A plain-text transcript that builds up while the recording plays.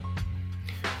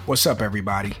What's up,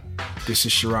 everybody? This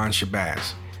is Sharon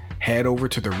Shabazz. Head over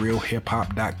to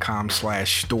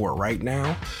therealhiphop.com/store right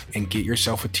now and get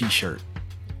yourself a t-shirt.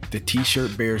 The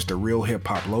t-shirt bears the Real Hip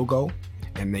Hop logo,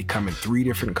 and they come in 3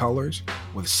 different colors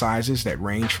with sizes that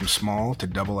range from small to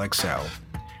XXL.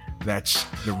 That's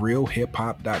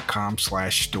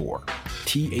therealhiphop.com/store.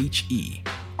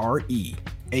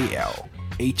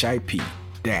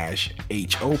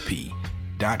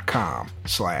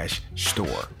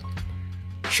 TheRealHipHop-HOP.com/store.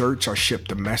 Shirts are shipped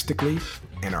domestically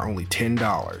and are only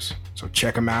 $10, so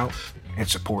check them out and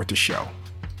support the show.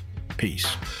 Peace.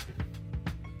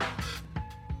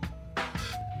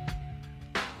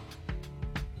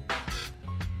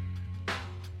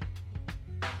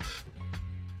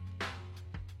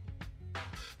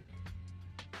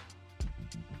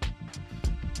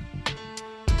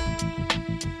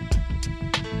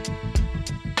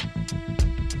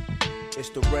 It's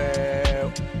the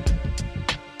real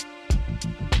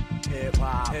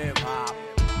hip hop.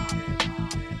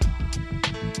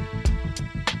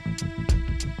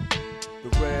 The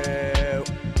real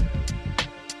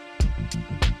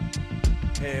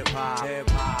hip hop.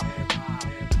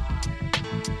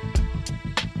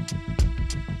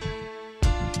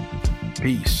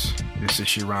 Peace. This is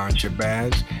Sharon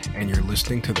Shabazz, and you're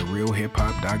listening to the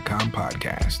RealHipHop.com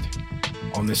podcast.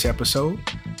 On this episode,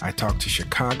 I talked to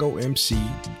Chicago MC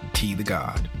T the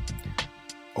God.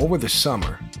 Over the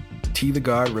summer, T the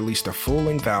God released a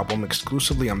full-length album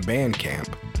exclusively on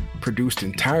Bandcamp, produced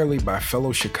entirely by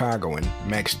fellow Chicagoan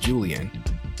Max Julien,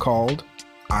 called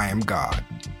I Am God.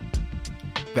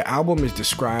 The album is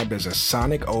described as a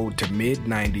sonic ode to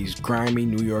mid-90s grimy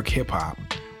New York hip-hop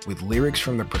with lyrics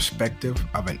from the perspective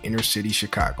of an inner-city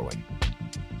Chicagoan.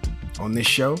 On this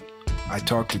show, I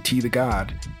talked to T the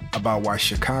God about why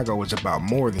Chicago is about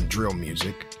more than drill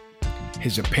music,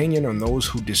 his opinion on those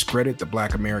who discredit the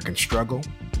Black American struggle,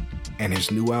 and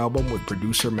his new album with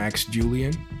producer Max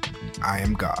Julien, I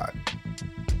Am God.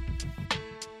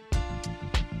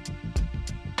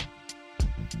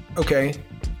 Okay,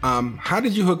 how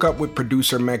did you hook up with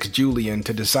producer Max Julien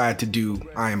to decide to do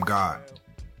I Am God?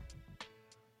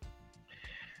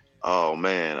 Oh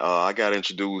man, I got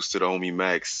introduced to the homie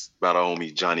Max by the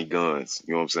homie Johnny Guns.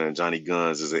 You know what I'm saying? Johnny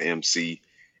Guns is an MC,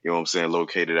 you know what I'm saying,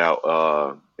 located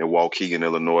out in Waukegan,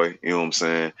 Illinois. You know what I'm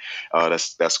saying?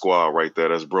 That's that squad right there.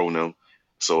 That's bro them.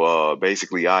 So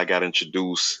basically I got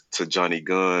introduced to Johnny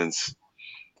Guns,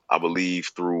 I believe,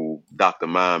 through Dr.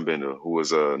 Mindbender, who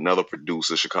is another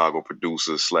producer, Chicago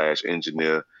producer /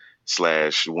 engineer /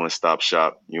 one-stop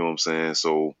shop. You know what I'm saying?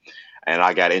 So, and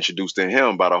I got introduced to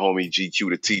him by the homie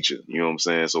GQ the Teacher. You know what I'm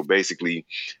saying? So basically,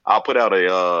 I put out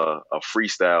a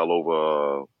freestyle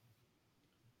over.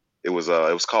 It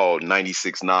was called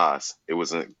 96 Nas. It was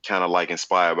kind of like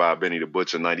inspired by Benny the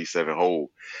Butcher 97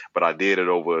 Hole, but I did it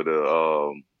over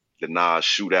the Nas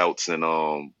shootouts, and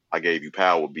I gave you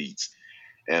power beats,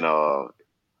 and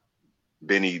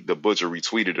Benny the Butcher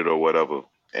retweeted it or whatever,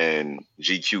 and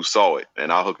GQ saw it,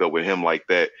 and I hooked up with him like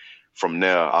that. From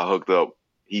there,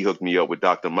 he hooked me up with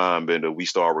Dr. Mindbender. We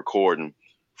started recording.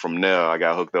 From there, I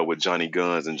got hooked up with Johnny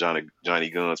Guns, and Johnny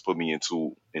Guns put me in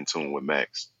tune with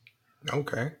Max.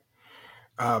 Okay.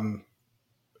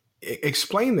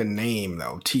 Explain the name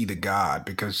though, T the God,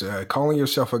 because calling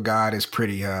yourself a god is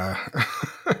pretty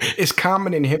it's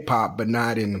common in hip hop, but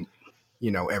not in,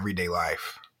 everyday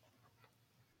life.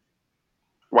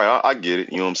 Right, I get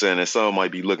it. You know what I'm saying? And some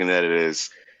might be looking at it as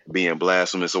being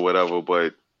blasphemous or whatever,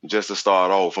 but just to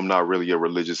start off, I'm not really a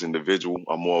religious individual.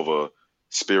 I'm more of a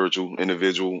spiritual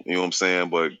individual, you know what I'm saying?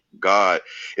 But God,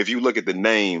 if you look at the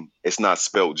name, it's not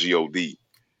spelled G-O-D.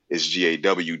 It's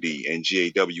G-A-W-D, and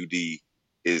G-A-W-D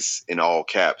is in all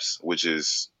caps, which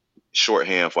is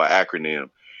shorthand for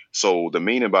acronym. So the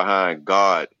meaning behind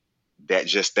God,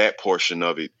 that portion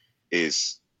of it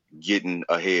is getting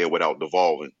ahead without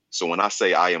devolving. So when I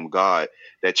say I am God,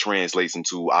 that translates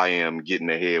into I am getting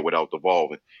ahead without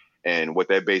devolving. And what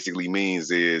that basically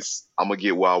means is I'm going to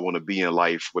get where I want to be in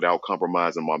life without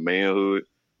compromising my manhood,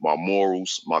 my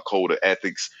morals, my code of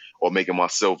ethics, or making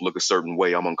myself look a certain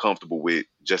way I'm uncomfortable with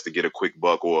just to get a quick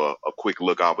buck or a quick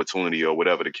look opportunity or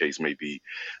whatever the case may be.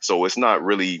 So it's not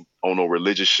really on no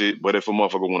religious shit, but if a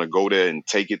motherfucker want to go there and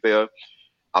take it there,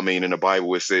 I mean, in the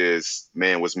Bible, it says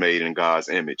man was made in God's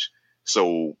image.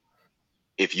 So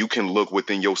if you can look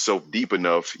within yourself deep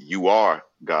enough, you are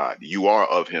God. You are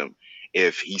of him.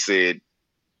 If he said,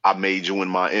 I made you in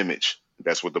my image,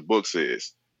 that's what the book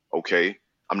says. Okay.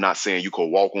 I'm not saying you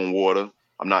could walk on water.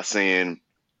 I'm not saying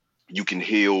you can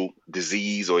heal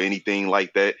disease or anything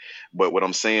like that. But what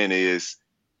I'm saying is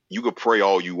you could pray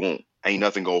all you want. Ain't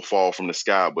nothing gonna fall from the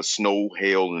sky but snow,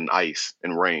 hail, and ice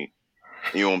and rain.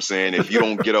 You know what I'm saying? If you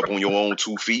don't get up on your own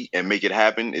 2 feet and make it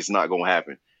happen, it's not gonna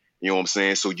happen. You know what I'm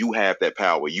saying? So you have that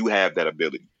power, you have that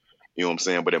ability. You know what I'm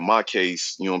saying? But in my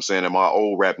case, you know what I'm saying, and my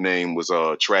old rap name was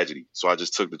Tragedy. So I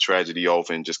just took the tragedy off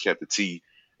and just kept the T.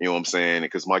 You know what I'm saying?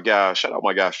 Because my guy, shout out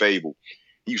my guy Fable,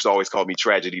 he used to always call me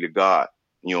Tragedy to God.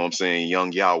 You know what I'm saying?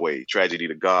 Young Yahweh, Tragedy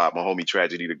to God, my homie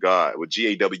Tragedy to God with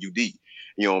GAWD.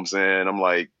 You know what I'm saying? I'm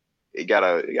like, it got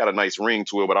a nice ring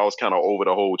to it, but I was kind of over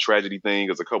the whole tragedy thing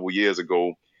because a couple years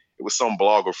ago, it was some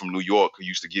blogger from New York who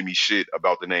used to give me shit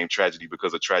about the name Tragedy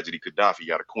because of Tragedy Gaddafi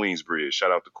out of Queensbridge.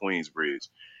 Shout out to Queensbridge.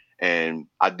 And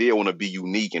I did want to be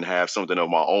unique and have something of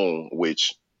my own,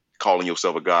 which calling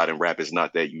yourself a god in rap is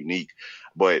not that unique.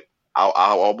 But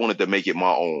I wanted to make it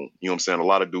my own. You know what I'm saying? A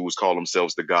lot of dudes call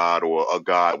themselves the god or a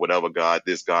god, whatever god,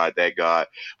 this god, that god,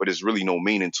 but there's really no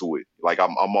meaning to it. Like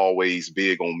I'm always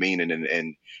big on meaning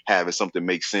and having something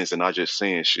make sense and not just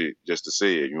saying shit just to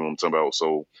say it. You know what I'm talking about?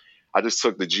 So I just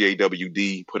took the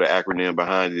GAWD, put an acronym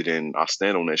behind it, and I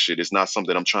stand on that shit. It's not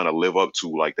something I'm trying to live up to.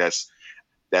 Like that's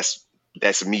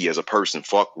me as a person.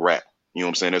 Fuck rap. You know what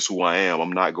I'm saying? That's who I am.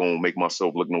 I'm not going to make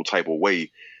myself look no type of way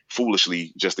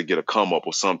foolishly just to get a come up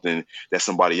or something that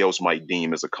somebody else might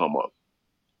deem as a come up.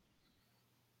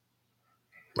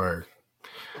 Right.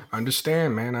 I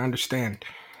understand, man. I understand.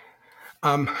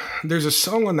 There's a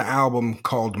song on the album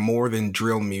called More Than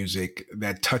Drill Music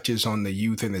that touches on the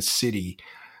youth in the city,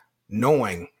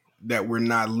 knowing that we're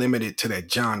not limited to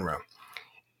that genre.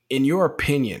 In your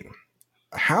opinion,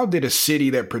 how did a city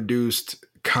that produced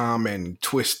Common,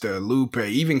 Twista, Lupe,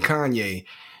 even Kanye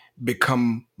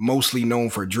become mostly known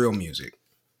for drill music?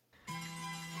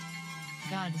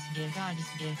 God is good, God is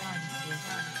good, God is good,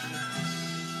 God is good.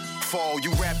 For all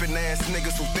you rapping ass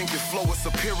niggas who think your flow is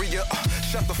superior,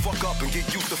 shut the fuck up and get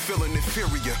used to feeling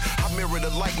inferior. I mirror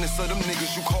the likeness of them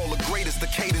niggas you call the greatest.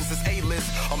 The cadence is A-list,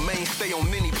 a mainstay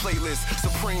on many playlists.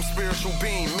 Supreme spiritual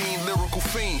being, mean lyrical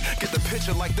fiend. Get the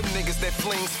picture like them niggas that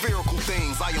fling spherical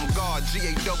things. I am God,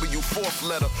 G-A-W, fourth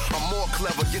letter. I'm more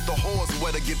clever, get the horse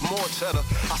wetter, get more cheddar.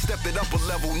 I stepped it up a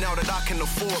level now that I can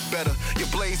afford better.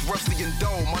 Your blaze rusty and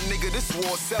dull, my nigga, this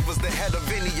war severs the head of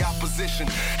any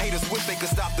opposition. Haters wish they could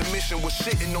stop the mission. Was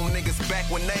shitting on niggas back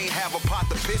when they ain't have a pot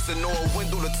to piss in or a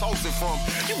window to toss it from.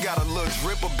 You got a little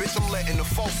drip, but bitch, I'm letting the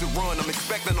faucet run. I'm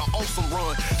expecting an awesome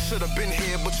run. Should've been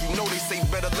here, but you know they say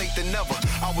better late than never.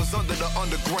 I was under the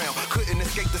underground, couldn't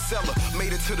escape the cellar.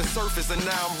 Made it to the surface, and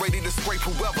now I'm ready to scrape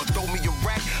whoever. Throw me a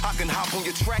rack, I can hop on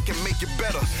your track and make it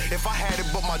better. If I had it,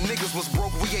 but my niggas was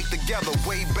broke, we ate together.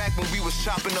 Way back when we was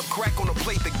chopping up crack on a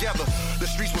plate together. The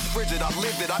streets was frigid, I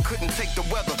lived it, I couldn't take the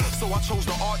weather. So I chose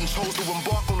the art and chose to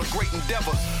embark on a great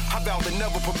endeavor. I vow to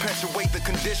never perpetuate the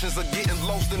conditions of getting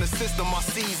lost in the system. I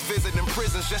seized visiting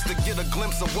prisons just to get a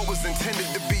glimpse of what was intended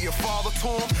to be a father to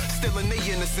them. Still in their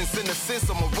innocence, in a sense,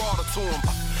 I'm a marauder to them.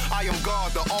 I am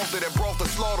God, the author that brought the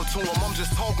slaughter to him. I'm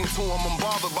just talking to him, I'm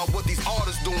bothered by what these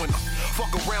artists doing.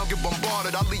 Fuck around, get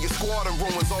bombarded, I leave your squad in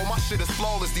ruins. All my shit is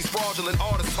flawless, these fraudulent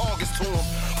artists targets to him.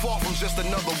 Far from just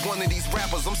another one of these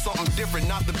rappers, I'm something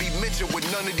different, not to be mentioned with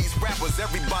none of these rappers.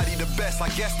 Everybody the best, I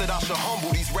guess that I should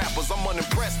humble these rappers. I'm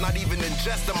unimpressed, not even in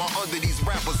jest am I under these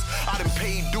rappers. I done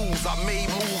paid dues, I made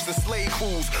moves and slave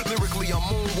crews. Lyrically, I'm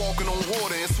moonwalking on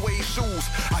water in suede shoes.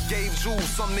 I gave jewels,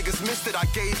 some niggas missed it, I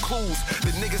gave clues.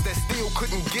 The niggas that still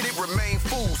couldn't get it remain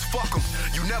fools. Fuck them,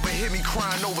 you never hear me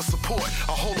crying over support.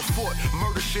 I hold a fort,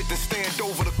 murder shit, then stand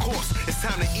over the course. It's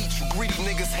time to eat, you greedy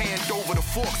niggas, hand over the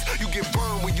forks. You get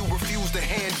burned when you refuse to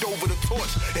hand over the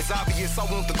torch. It's obvious I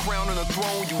want the crown and the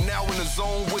throne. You now in the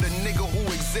zone with a nigga who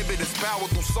exhibit his power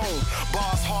through song.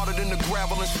 Bars harder than the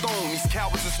gravel and stone. These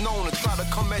cowards is known to try to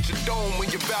come at your dome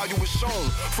when your value is shown.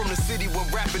 From the city where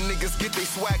rapping niggas get they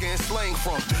swagger and slang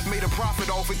from. Made a profit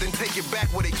off it, then take it back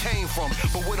where they came from.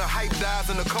 But when a hype dies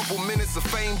and a couple minutes of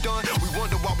fame done, we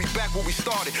wonder why we back where we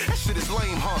started. That shit is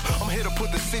lame, huh? I'm here to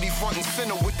put the city front and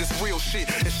center with this real shit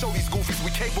and show these goofies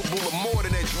we capable of more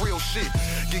than that drill shit.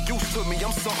 Get used to me,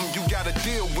 I'm something you gotta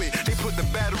deal with. They put the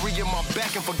battery in my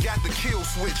back and forgot the kill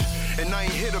switch. And I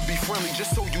ain't here to be friendly,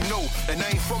 just so you know. And I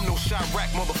ain't from no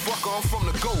Chirac, motherfucker, I'm from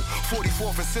the GO.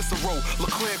 44th and Cicero,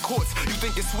 LeClaire Courts. You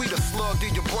think it's sweet, a slug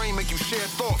in your brain make you share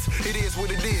thoughts. It is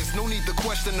what it is, no need to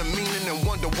question the meaning and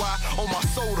wonder why. On my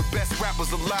soul, the best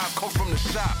rappers alive come from the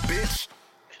shop, bitch.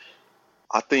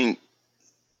 I think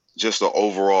just the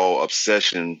overall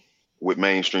obsession with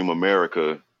mainstream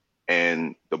America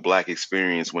and the black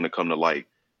experience when it come to like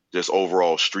just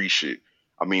overall street shit.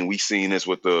 I mean, we seen this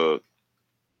with the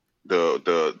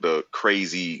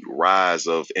crazy rise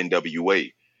of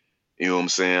NWA. You know what I'm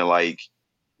saying? Like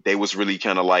they was really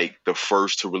kind of like the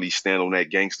first to really stand on that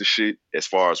gangster shit as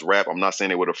far as rap. I'm not saying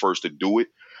they were the first to do it,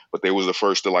 but they was the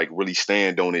first to like really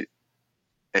stand on it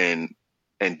and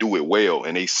do it well.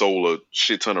 And they sold a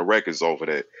shit ton of records off of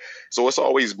that. So it's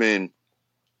always been,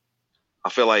 I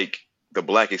feel like the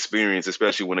black experience,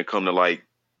 especially when it come to like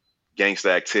gangster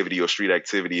activity or street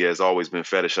activity, has always been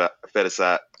fetishized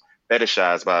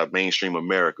by mainstream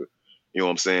America. You know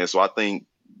what I'm saying? So I think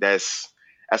that's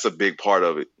a big part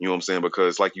of it. You know what I'm saying?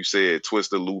 Because like you said,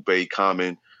 Twista, Lupe,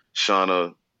 Common,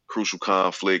 Shauna, Crucial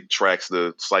Conflict,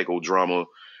 Traxta, Psychodrama,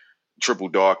 Triple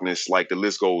Darkness, like the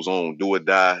list goes on. Do or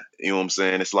Die. You know what I'm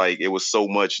saying? It's like it was so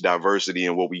much diversity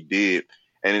in what we did.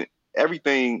 And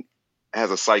everything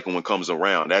has a cycle when it comes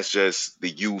around. That's just the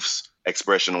youth's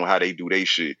expression on how they do their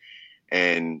shit.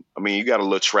 And I mean, you got a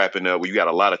little trap in there. You got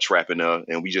a lot of trap in there,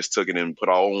 and we just took it and put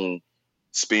our own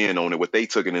spin on it. What they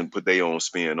took it and put their own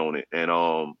spin on it.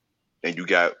 And you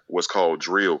got what's called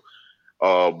drill.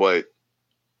 But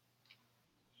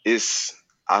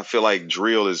I feel like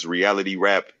drill is reality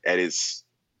rap at its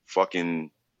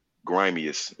fucking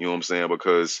grimiest. You know what I'm saying?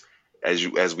 Because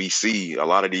as we see, a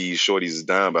lot of these shorties is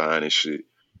dying behind this shit.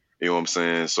 You know what I'm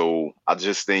saying? So I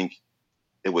just think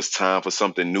it was time for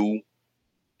something new.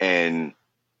 And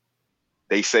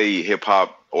they say hip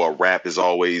hop or rap is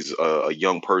always a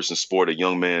young person's sport, a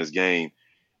young man's game.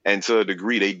 And to a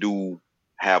degree, they do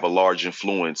have a large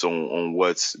influence on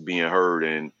what's being heard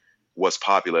and what's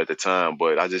popular at the time.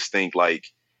 But I just think like,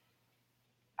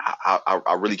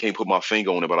 I really can't put my finger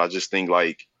on it, but I just think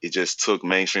like it just took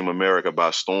mainstream America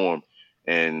by storm.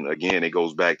 And again, it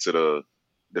goes back to the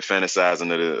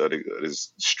fantasizing of the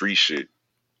street shit.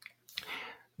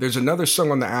 There's another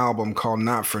song on the album called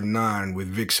Not For None with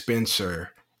Vic Spencer.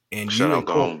 And Shout out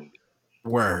to him.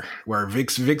 Where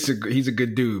Vic's he's a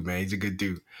good dude, man. He's a good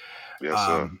dude. Yes,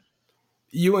 sir.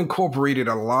 You incorporated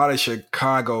a lot of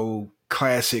Chicago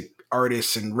classic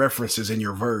artists and references in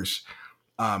your verse.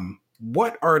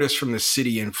 What artists from the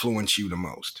city influence you the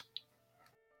most?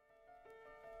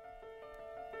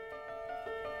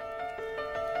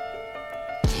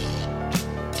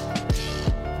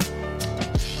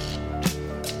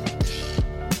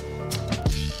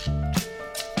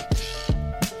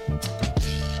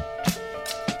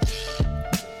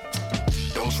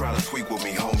 Don't try to tweak with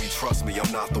me, homie. Trust me,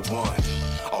 I'm not the one.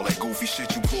 All that goofy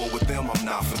shit you pull with them, I'm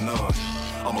not for none.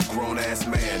 I'm a grown-ass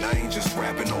man, I ain't just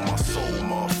rapping on my soul.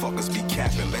 Motherfuckers be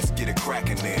capping, let's get it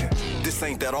cracking then. This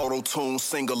ain't that auto-tune,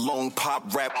 sing-along,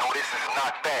 pop rap. No, this is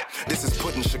not that. This is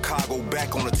putting Chicago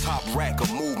back on the top rack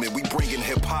of movement. We bringing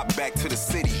hip-hop back to the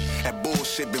city. That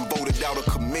bullshit been voted out of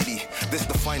committee. This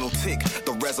the final tick,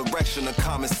 the resurrection of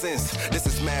common sense. This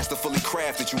is masterfully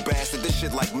crafted, you bastard. This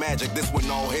shit like magic, this when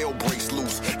all hell breaks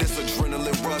loose. This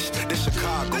adrenaline rush, this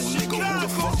Chicago, nigga. Who the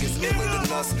fuck is iller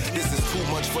than us? This is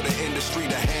too much for the industry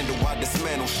to handle. I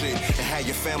dismantle shit and have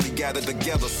your family gathered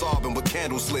together, sobbing with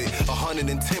candles lit.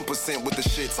 110% with the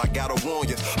shits. I gotta warn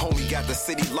you, homie got the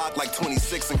city locked like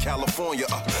 26 in California.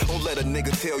 Don't let a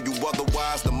nigga tell you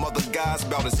otherwise. The mother guys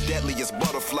about as deadly as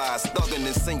butterflies, thugging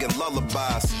and singing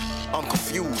lullabies. I'm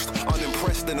confused,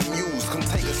 unimpressed and amused. Come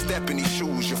take a step in these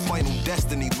shoes, your final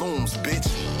destiny looms, bitch.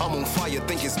 I'm on fire,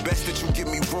 think it's best that you give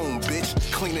me room, bitch.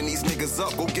 Cleaning these niggas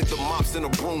up, go get the mops and the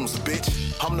brooms, bitch.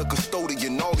 I'm the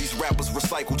custodian, all these rappers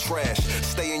recycle trash.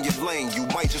 Stay in your lane, you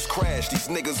might just crash. These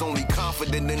niggas only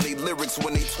confident in their lyrics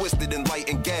when they twisted and light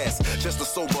and gas. Just to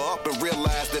sober up and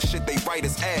realize that shit they write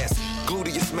is ass.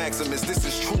 Gluteus Maximus, this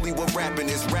is truly what rapping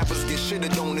is. Rappers get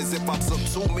shitted on as if I took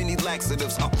too many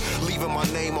laxatives. Leaving my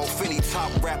name off any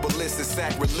top rapper list is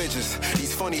sacrilegious.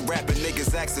 These funny rapping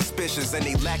niggas act suspicious and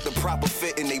they lack the proper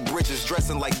fit in they britches,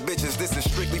 dressing like bitches. This is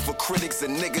strictly for critics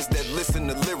and niggas that listen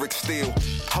to lyrics still.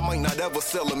 I might not ever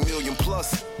sell 1 million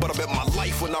plus, but I bet my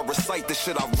life when I recite the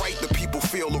shit I write, the people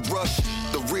feel a rush.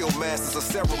 The real masters of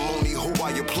ceremony who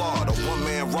I applaud. A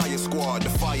one-man riot squad,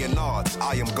 defying odds.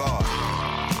 I am God.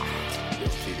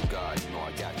 God, you know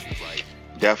I got you, right?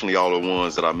 Definitely all the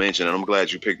ones that I mentioned, and I'm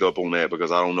glad you picked up on that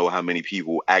because I don't know how many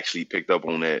people actually picked up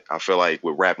on that. I feel like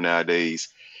with rap nowadays,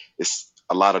 it's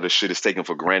a lot of the shit is taken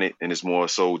for granted, and it's more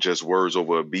so just words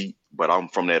over a beat. But I'm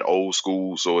from that old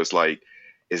school, so it's like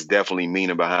it's definitely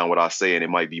meaning behind what I say, and it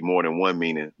might be more than one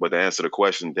meaning. But to answer the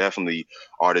question, definitely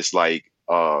artists like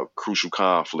Crucial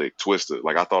Conflict, Twista.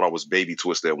 Like I thought I was Baby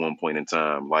Twista at one point in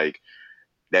time. Like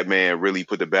that man really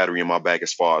put the battery in my back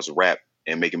as far as rap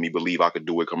and making me believe I could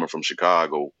do it coming from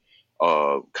Chicago.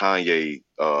 Kanye,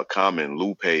 Common,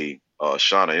 Lupe,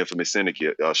 Shauna, Infamous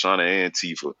Syndicate, Shauna and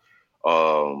Tifa,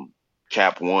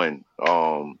 Cap One,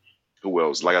 who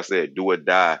else? Like I said, Do or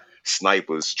Die,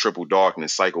 Snipers, Triple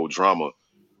Darkness, Psychodrama,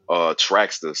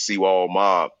 Traxta, Seawall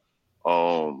Mob.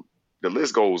 The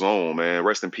list goes on, man.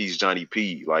 Rest in peace, Johnny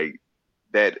P. Like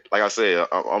that, like I said,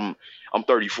 I'm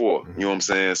 34. You know what I'm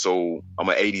saying? So I'm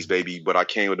an 80s baby, but I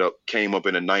came up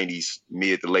in the 90s,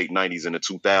 mid to late 90s, and the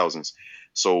 2000s.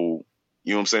 So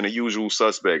you know what I'm saying? The usual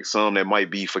suspects, some that might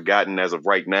be forgotten as of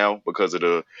right now because of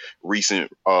the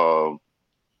recent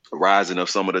rising of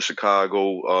some of the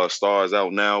Chicago stars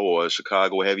out now, or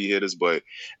Chicago heavy hitters, but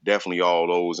definitely all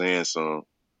those and some.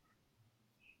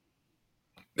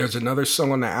 There's another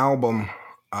song on the album,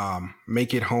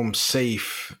 Make It Home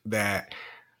Safe, that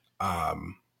a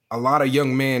lot of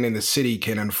young men in the city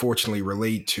can unfortunately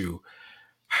relate to.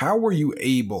 How were you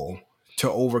able to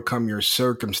overcome your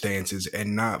circumstances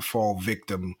and not fall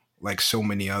victim like so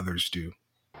many others do?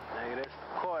 Nigga, that's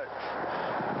the court.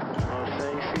 You know what I'm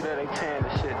saying? You see that they tearing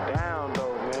the shit down,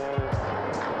 though, man.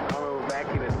 I remember back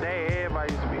in the day,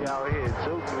 everybody used to be out here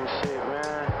juking and shit,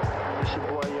 man. This your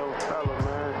boy, Young Fella,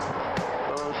 man. You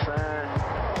know what I'm saying?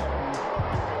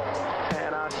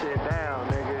 Tearing our shit down,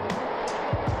 nigga.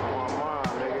 On my mom,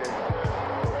 nigga.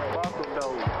 Fuck them,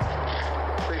 though.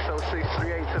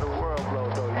 60638 to the world, blow,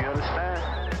 though. You understand?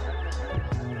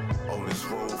 On this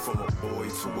road from a boy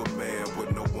to a man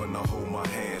with no one to hold my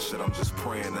hand. Shit, I'm just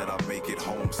praying that I make it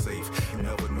home safe. You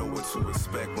never know what to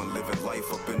expect when living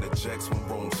life up in the jacks. One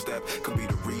wrong step could be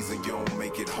the reason you don't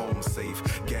make it home safe.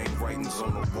 Gang writings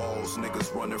on the walls,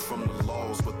 niggas running from the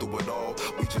laws. But through it all,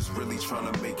 we just really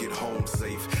trying to make it home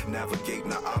safe. Navigating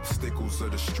the obstacles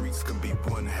of the streets can be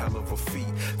one hell of a feat.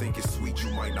 Think it's sweet,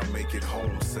 you might not make it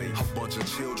home safe. A bunch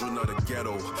of children of the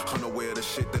ghetto, unaware of the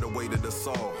shit that awaited us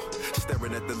all.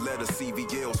 Staring at the letter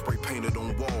CVL spray painted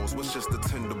on walls. Was just a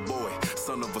tender boy,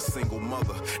 son of a single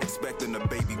mother, expecting a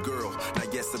baby girl.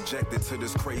 Not yet subjected to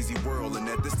this crazy world. And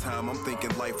at this time, I'm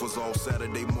thinking life was all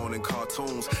Saturday morning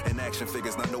cartoons and action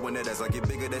figures. Not knowing that as I get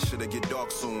bigger, that shit'll get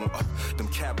dark soon. Them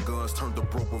cap guns turned to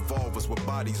broke revolvers with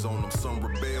bodies on them. Some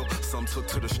rebel, some took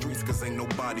to the streets cause ain't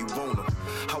nobody want them.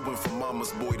 I went from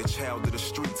mama's boy to child of the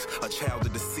streets, a child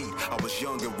of deceit. I was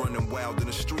young and running wild in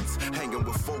the streets, hanging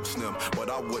with folks them, but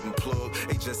I wouldn't plug.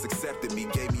 They just accepted me,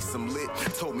 gave me some lit,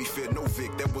 told me fear no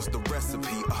Vic, that was the recipe.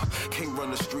 Can't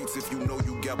run the streets if you know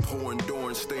you got poor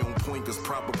endurance. Stay on point cause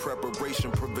proper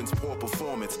preparation prevents poor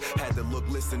performance. Had to look,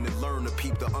 listen, and learn to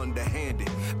peep the underhanded.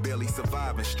 Barely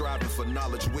surviving, striving for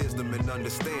knowledge, wisdom, and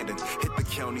understanding. Hit the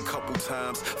county couple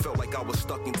times, felt like I was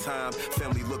stuck in time.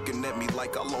 Family looking at me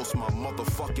like I lost my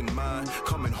motherfucking mind.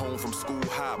 Coming home from school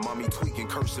high, mommy tweaking,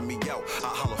 cursing me out. I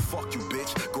holler, fuck you,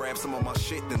 bitch. Grab some of my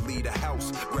shit, then leave the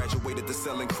house. Graduated to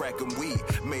selling crack and weed.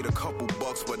 Made a couple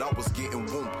bucks, but I was getting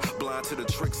whooped. Blind to the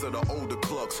tricks of the older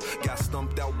clucks. Got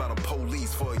stumped out by the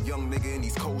police. For a young nigga in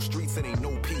these cold streets, it ain't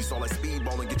no peace. All that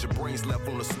speedballing, get your brains left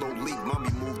on a slow leak. Mommy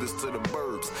moved us to the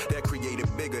burbs. That created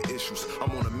bigger issues.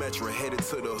 I'm on a metro headed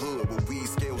to the hood with weed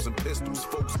scales and pistols.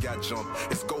 Folks got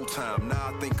jumped. It's go time.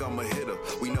 Now I think I'm a hitter.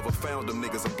 We never found them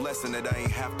niggas. A blessing that I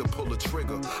ain't have to pull a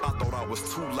trigger. I thought I was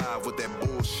too live with that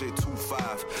bullshit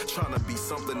 2-5. Trying to be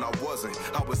something I wasn't.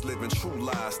 I was living true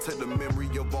lies. To the memory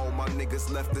of all my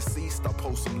niggas left deceased, I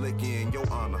post some liquor in your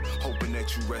honor, hoping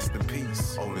that you rest in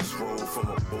peace. On this road from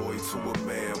a boy to a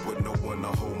man with no one to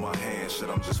hold my hand. Shit,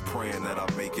 I'm just praying that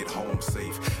I make it home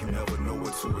safe. You never know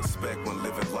what to expect when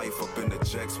living life up in the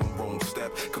jacks. One wrong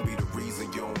step could be the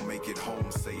reason you don't make it home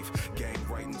safe. Gang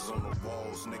writings on the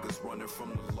walls, niggas running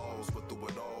from the laws. But through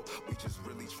it all, we just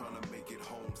really trying to make it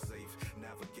home safe.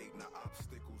 Navigating the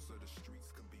obstacles of the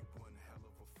streets can be one hell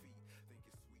of a feat. Think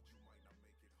it's sweet, you might not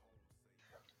make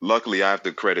it home safe. Luckily, I have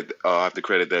to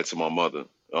credit that to my mother.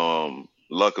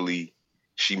 Luckily,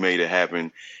 she made it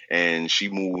happen, and she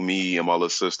moved me and my little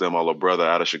sister and my little brother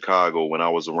out of Chicago when I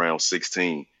was around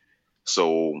 16.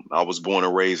 So I was born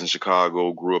and raised in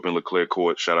Chicago, grew up in Leclerc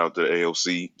Court. Shout out to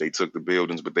AOC. They took the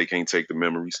buildings, but they can't take the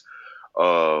memories.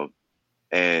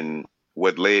 And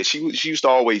what led, she used to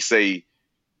always say,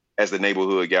 as the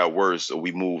neighborhood got worse,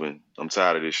 we moving. I'm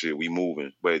tired of this shit. We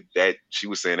moving. But that, she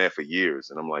was saying that for years.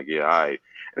 And I'm like, yeah, all right.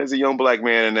 And as a young black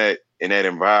man in that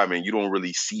environment, you don't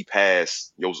really see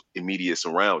past your immediate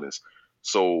surroundings.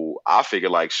 So I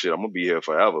figured like, shit, I'm going to be here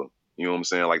forever. You know what I'm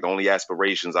saying? Like the only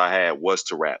aspirations I had was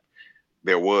to rap.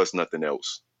 There was nothing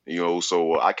else, you know?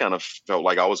 So I kind of felt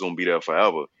like I was going to be there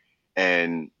forever.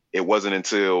 And it wasn't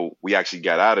until we actually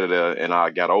got out of there and I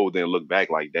got older and looked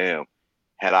back like, damn,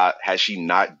 had she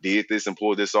not did this and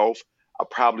pulled this off, I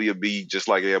probably would be just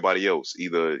like everybody else,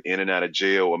 either in and out of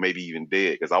jail or maybe even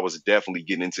dead. Because I was definitely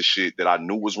getting into shit that I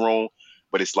knew was wrong,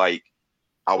 but it's like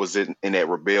I was in that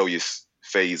rebellious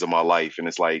phase of my life, and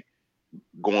it's like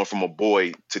going from a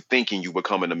boy to thinking you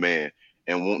becoming a man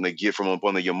and wanting to get from up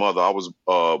under your mother. I was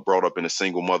brought up in a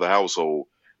single mother household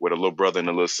with a little brother and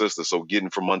a little sister, so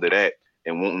getting from under that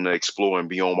and wanting to explore and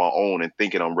be on my own and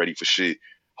thinking I'm ready for shit.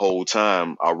 whole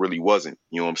time I really wasn't.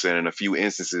 You know what I'm saying? And a few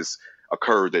instances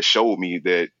occurred that showed me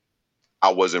that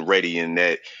I wasn't ready and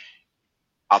that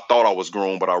I thought I was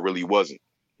grown, but I really wasn't.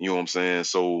 You know what I'm saying?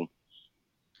 So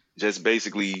just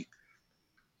basically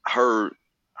her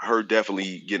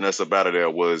definitely getting us up out of there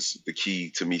was the key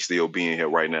to me still being here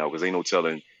right now, because ain't no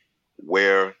telling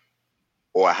where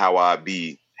or how I'd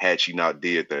be had she not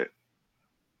did that.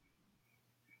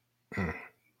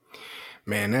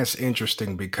 Man, that's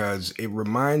interesting because it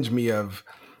reminds me of,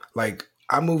 like,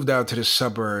 I moved out to the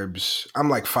suburbs. I'm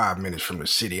like 5 minutes from the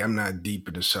city. I'm not deep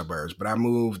in the suburbs, but I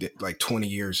moved like 20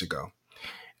 years ago.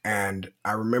 And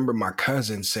I remember my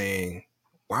cousin saying,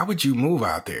 "Why would you move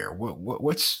out there?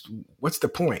 What's the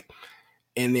point?"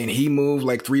 And then he moved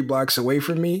like 3 blocks away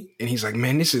from me, and he's like,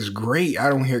 "Man, this is great. I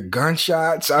don't hear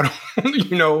gunshots. I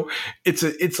don't,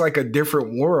 it's like a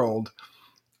different world."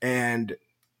 And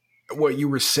what you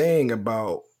were saying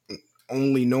about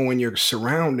only knowing your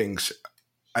surroundings,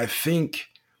 I think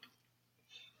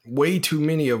way too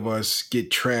many of us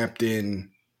get trapped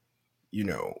in,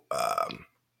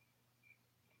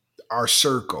 our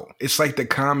circle. It's like the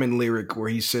Common lyric where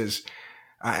he says,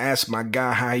 "I asked my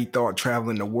guy how he thought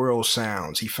traveling the world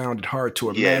sounds. He found it hard to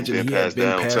imagine he had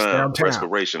been past downtown."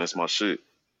 Respiration, that's my shit.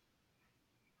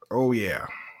 Oh yeah.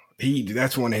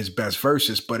 That's one of his best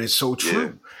verses, but it's so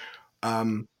true.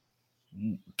 Yeah.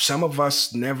 Some of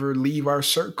us never leave our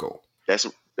circle. That's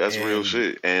real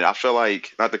shit. And I feel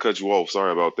like, not to cut you off,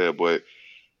 sorry about that, but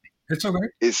it's okay.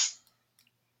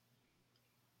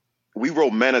 We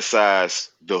romanticize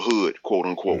the hood, quote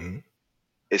unquote. Mm-hmm.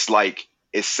 It's like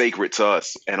it's sacred to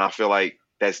us, and I feel like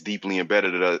that's deeply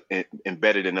embedded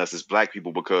in us as Black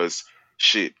people, because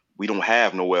shit, we don't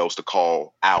have nowhere else to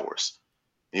call ours.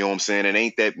 You know what I'm saying? It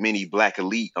ain't that many Black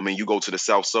elite. I mean, you go to the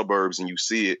south suburbs and you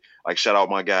see it. Like, shout out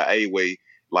my guy A-Way.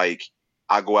 Like,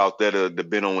 I go out there to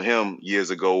been on him years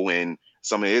ago, and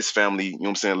some of his family, you know what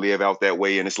I'm saying, live out that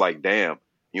way, and it's like, damn.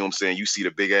 You know what I'm saying? You see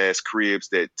the big ass cribs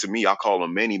that, to me, I call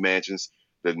them mini mansions.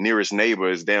 The nearest neighbor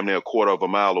is damn near a quarter of a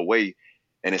mile away.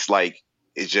 And it's like,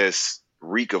 it just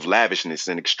reek of lavishness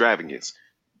and extravagance.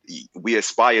 We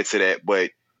aspire to that,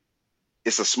 but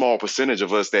it's a small percentage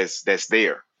of us that's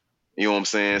there. You know what I'm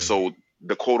saying? So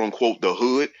the quote unquote, the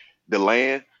hood, the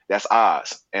land, that's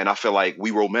ours. And I feel like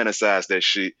we romanticize that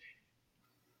shit,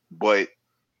 but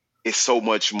it's so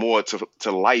much more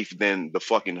to life than the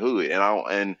fucking hood.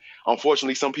 And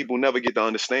unfortunately, some people never get to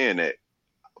understand that.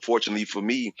 Fortunately for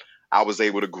me, I was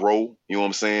able to grow, you know what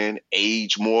I'm saying,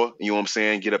 age more, you know what I'm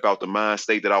saying, get up out the mind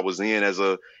state that I was in as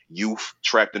a youth,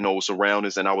 trapped in those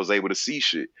surroundings, and I was able to see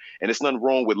shit. And there's nothing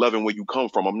wrong with loving where you come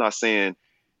from. I'm not saying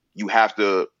you have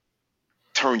to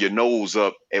turn your nose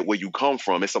up at where you come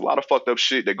from. It's a lot of fucked up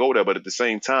shit that go there, but at the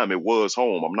same time, it was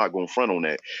home. I'm not going to front on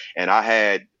that. And I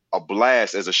had a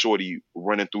blast as a shorty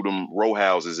running through them row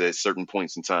houses at certain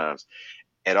points in times.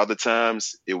 At other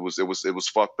times, it was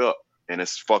fucked up. And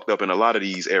it's fucked up in a lot of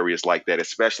these areas like that,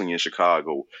 especially in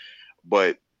Chicago.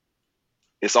 But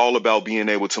it's all about being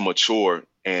able to mature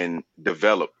and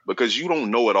develop, because you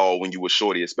don't know it all when you were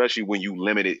shorty, especially when you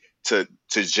limit it to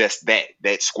just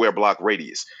that square block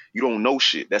radius. You don't know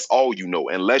shit. That's all you know,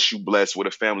 unless you blessed with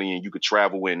a family and you could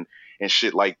travel and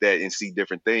shit like that and see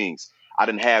different things. I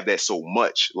didn't have that so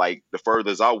much. Like, the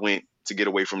furthest I went to get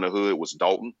away from the hood was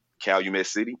Dalton, Calumet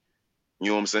City. You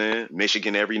know what I'm saying?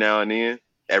 Michigan every now and then,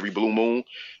 every blue moon.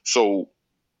 So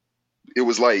it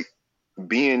was like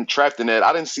being trapped in that.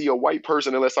 I didn't see a white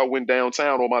person unless I went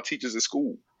downtown or my teachers at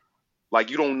school.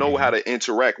 Like, you don't know how to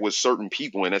interact with certain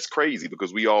people, and that's crazy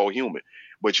because we all human.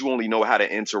 But you only know how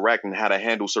to interact and how to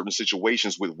handle certain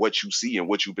situations with what you see and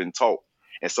what you've been taught.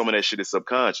 And some of that shit is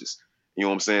subconscious. You know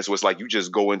what I'm saying? So it's like you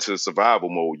just go into survival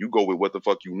mode. You go with what the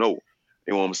fuck you know.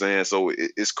 You know what I'm saying? So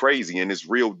it's crazy, and it's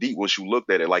real deep once you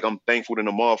looked at it. Like, I'm thankful to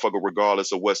the motherfucker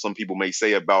regardless of what some people may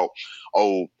say about,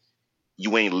 oh,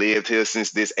 you ain't lived here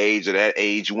since this age or that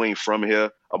age. You ain't from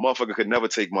here. A motherfucker could never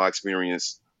take my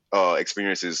experiences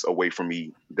away from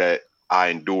me that I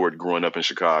endured growing up in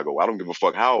Chicago. I don't give a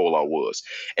fuck how old I was.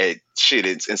 And shit,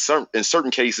 it's in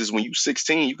certain cases, when you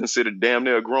 16, you consider damn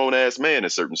near a grown ass man in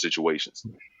certain situations.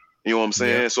 You know what I'm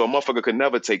saying? Yeah. So a motherfucker could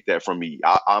never take that from me.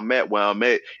 I'm at where I'm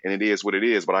at, and it is what it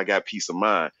is, but I got peace of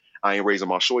mind. I ain't raising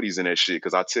my shorties in that shit,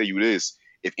 because I tell you this,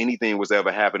 if anything was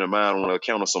ever happening to mine on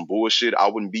account of some bullshit, I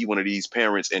wouldn't be one of these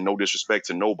parents, and no disrespect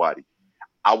to nobody.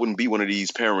 I wouldn't be one of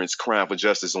these parents crying for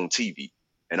justice on TV,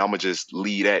 and I'm going to just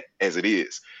leave that as it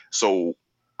is. So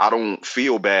I don't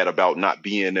feel bad about not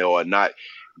being there or not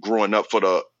growing up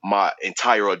for my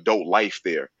entire adult life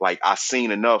there. Like, I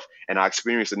seen enough and I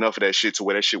experienced enough of that shit to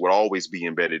where that shit would always be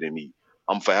embedded in me.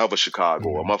 I'm forever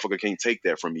Chicago. A Mhm. motherfucker can't take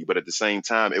that from me. But at the same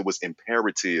time, it was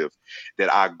imperative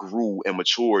that I grew and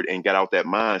matured and got out that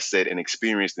mindset and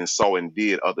experienced and saw and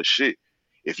did other shit.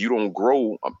 If you don't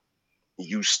grow,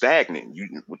 you stagnant.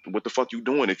 What the fuck you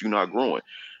doing if you're not growing?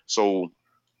 So,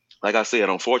 like I said,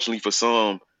 unfortunately for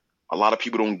some, a lot of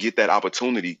people don't get that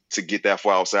opportunity to get that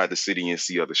far outside the city and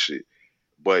see other shit.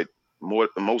 But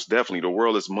most definitely, the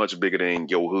world is much bigger than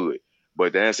your hood.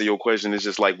 But to answer your question, it's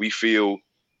just like we feel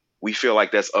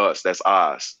like that's us, that's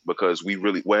ours, because we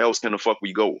really, where else can the fuck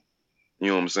we go? You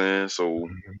know what I'm saying? So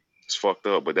it's fucked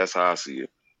up, but that's how I see it.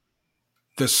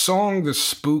 The song "The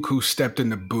Spook Who Stepped in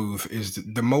the Booth" is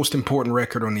the most important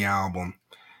record on the album.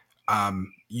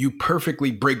 You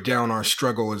perfectly break down our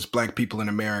struggle as Black people in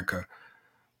America.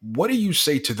 What do you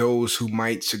say to those who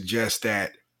might suggest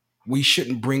that we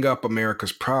shouldn't bring up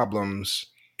America's problems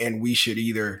and we should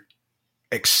either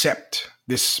accept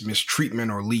this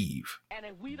mistreatment or leave? And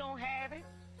if we don't have it,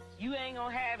 you ain't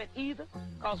gonna have it either,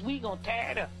 cause we gonna tear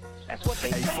it up. That's what they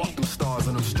Hey, say. fuck them stars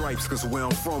and them stripes, cause where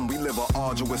I'm from, we live an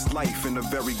arduous life. And the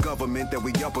very government that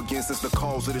we up against is the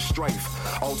cause of the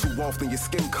strife. All too often, your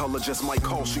skin color just might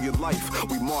cost you your life.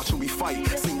 We march and we fight,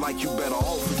 seem like you better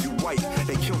off if you white.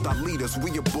 They killed our leaders,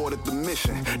 we aborted the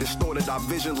mission. Distorted our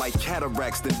vision like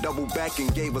cataracts, then doubled back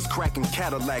and gave us cracking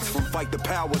Cadillacs. From fight the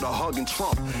power to hugging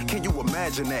Trump. Can you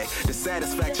imagine that? The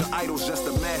satisfaction idol's just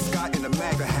a mascot in a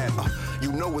MAGA hat.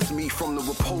 You know it's me from the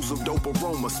repulsive dope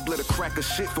aroma. Split a crack of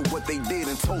shit for what they did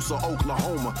in Tulsa,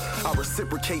 Oklahoma. I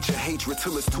reciprocate your hatred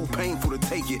till it's too painful to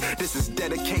take it. This is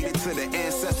dedicated to the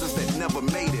ancestors that never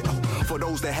made it. For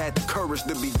those that had the courage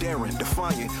to be daring,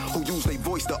 defiant, who used their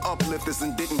voice to uplift us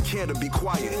and didn't care to be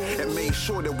quiet, and made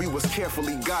sure that we was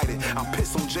carefully guided. I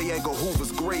piss on J. Edgar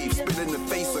Hoover's grave, spit in the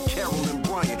face of Carolyn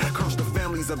Bryant. Curse the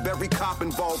families of every cop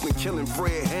involved in killing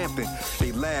Fred Hampton.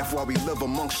 They laugh while we live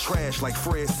amongst trash like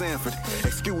Fred Sanford.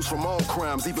 Excused from all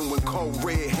crimes, even when caught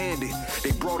red-handed.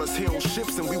 They brought us here on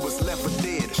ships and we was left for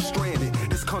dead, stranded.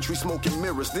 This country smoking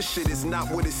mirrors, this shit is not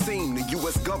what it seemed. The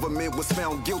U.S. government was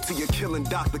found guilty of killing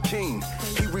Dr. King.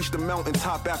 He reached the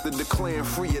mountaintop after declaring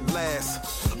free at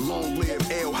last. Long live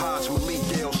El Hajj Malik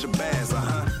El Shabazz,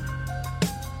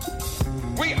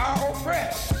 We are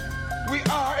oppressed. We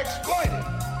are exploited.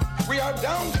 We are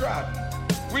downtrodden.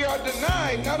 We are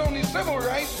denied not only civil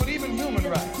rights, but even human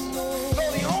rights.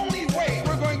 So the only way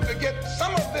we're going to get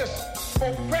some of this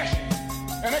oppression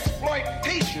and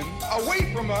exploitation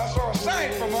away from us or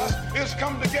aside from us is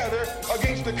come together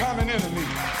against the common enemy.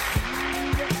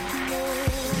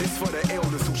 This for the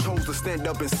elders who chose to stand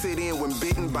up and sit in when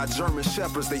bitten by German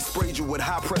shepherds. They sprayed you with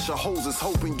high-pressure hoses,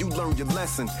 hoping you learned your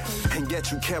lesson. And yet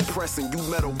you kept pressing. You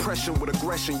met oppression with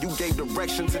aggression. You gave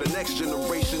direction to the next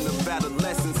generation of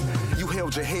adolescents. You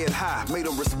held your head high, made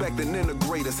them respect and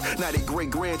integrate us. Now they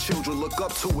great-grandchildren look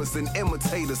up to us and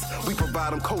imitate us. We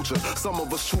provide them culture. Some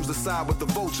of us choose to side with the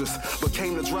vultures.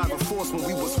 Became the driving force when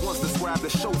we was once described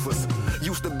as chauffeurs.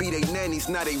 Used to be they nannies,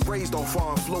 now they raised on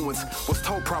foreign influence. Was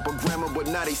told proper grammar, but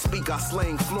now they speak our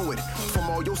slang fluent. From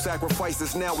all your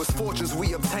sacrifices, now it's fortunes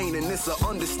we obtain. And it's an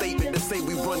understatement to say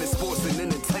we run in sports and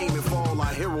entertainment for all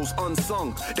our heroes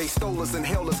unsung. They stole us and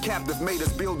held us captive, made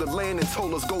us build the land and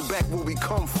told us go back where we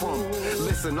come from.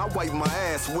 Listen, I wipe my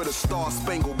ass with a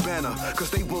star-spangled banner, cause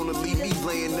they wanna leave me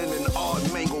laying in an odd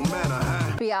mangled manner,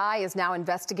 huh? FBI is now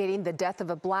investigating the death of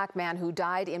a black man who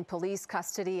died in police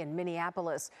custody in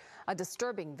Minneapolis. A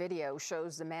disturbing video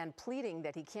shows the man pleading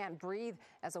that he can't breathe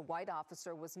as a white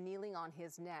officer was kneeling on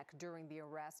his neck during the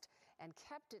arrest and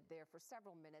kept it there for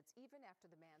several minutes, even after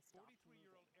the man stopped.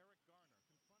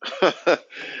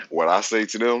 What I say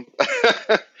to them,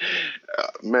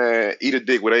 man, eat a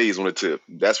dick with A's on the tip.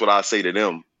 That's what I say to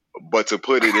them. But to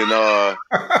put it in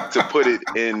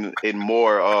a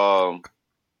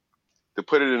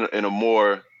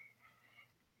more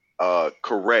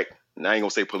correct, and I ain't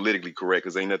gonna say politically correct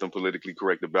because ain't nothing politically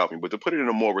correct about me, but to put it in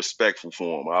a more respectful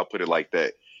form, I'll put it like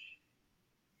that.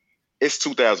 It's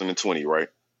 2020, right?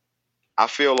 I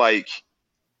feel like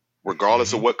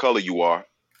regardless of what color you are,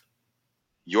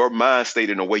 your mind state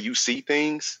and the way you see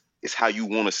things is how you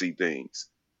want to see things.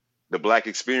 The Black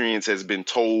experience has been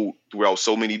told throughout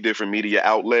so many different media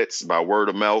outlets, by word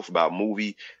of mouth, by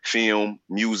movie, film,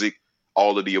 music,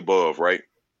 all of the above, right?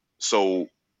 So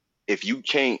if you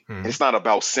can't, it's not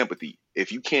about sympathy.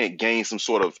 If you can't gain some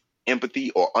sort of empathy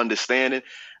or understanding,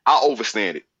 I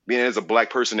overstand it. Being as a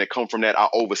Black person that come from that, I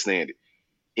overstand it.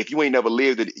 If you ain't never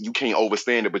lived it, you can't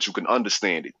overstand it, but you can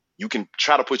understand it. You can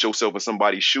try to put yourself in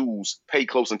somebody's shoes, pay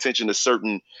close attention to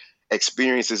certain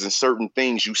experiences and certain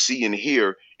things you see and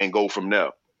hear and go from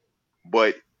there.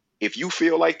 But if you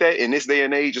feel like that in this day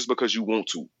and age, it's because you want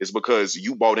to. It's because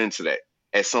you bought into that.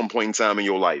 at some point in time in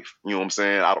your life. You know what I'm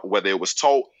saying? Whether it was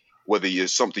taught, whether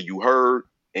it's something you heard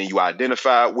and you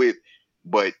identified with,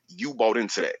 but you bought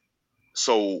into that.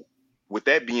 So with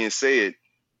that being said,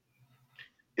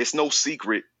 it's no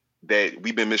secret that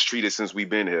we've been mistreated since we've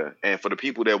been here. And for the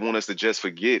people that want us to just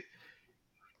forget,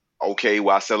 okay,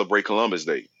 why celebrate Columbus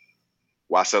Day?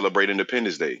 Why celebrate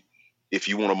Independence Day? If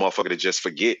you want a motherfucker to just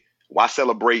forget, why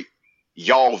celebrate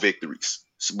y'all victories?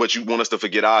 But you want us to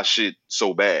forget our shit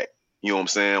so bad. You know what I'm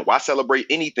saying? Why celebrate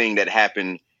anything that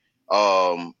happened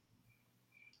however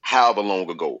long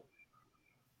ago?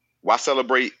 Why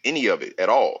celebrate any of it at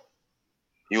all?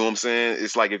 You know what I'm saying?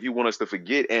 It's like if you want us to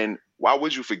forget, and why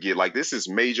would you forget? Like, this is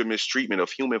major mistreatment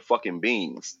of human fucking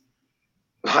beings.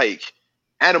 Like,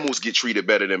 animals get treated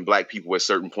better than black people at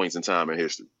certain points in time in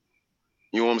history.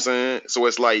 You know what I'm saying? So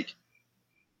it's like,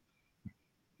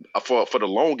 for the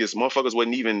longest, motherfuckers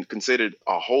wasn't even considered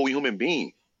a whole human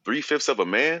being. 3/5 of a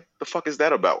man? The fuck is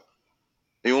that about?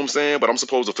 You know what I'm saying? But I'm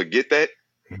supposed to forget that?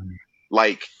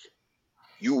 Like,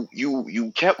 you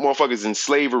kept motherfuckers in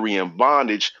slavery and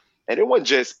bondage, and it wasn't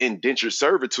just indentured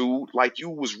servitude. Like, you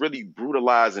was really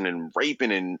brutalizing and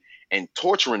raping and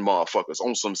torturing motherfuckers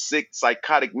on some sick,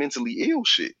 psychotic, mentally ill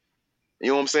shit. You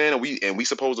know what I'm saying? And we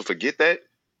supposed to forget that?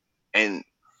 And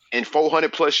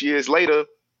 400 plus years later,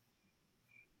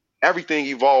 everything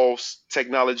evolves,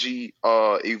 technology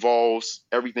evolves,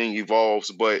 everything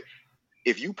evolves. But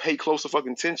if you pay closer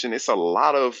fucking attention, it's a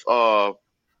lot of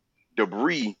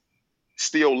debris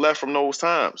still left from those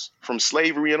times, from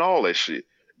slavery and all that shit,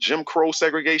 Jim Crow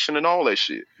segregation and all that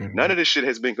shit. Mm-hmm. None of this shit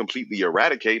has been completely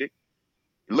eradicated.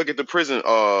 Look at the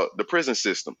prison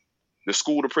system, the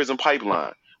school to prison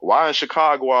pipeline. Why in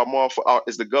Chicago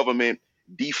is the government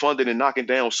defunding and knocking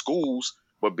down schools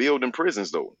but building prisons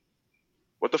though?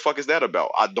 What the fuck is that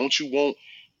about? Don't you want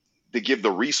to give the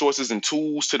resources and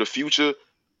tools to the future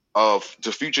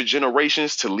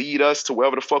generations to lead us to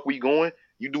wherever the fuck we going?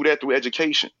 You do that through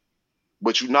education.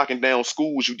 But you knocking down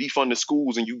schools, you defunding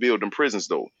schools, and you building prisons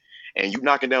though. And you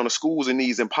knocking down the schools in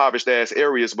these impoverished ass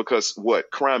areas because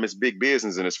what? Crime is big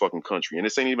business in this fucking country. And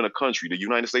this ain't even a country. The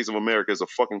United States of America is a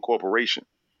fucking corporation.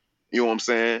 You know what I'm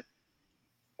saying?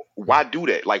 Why do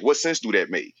that? Like, what sense do that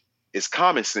make? It's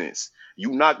common sense.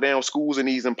 You knock down schools in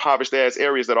these impoverished ass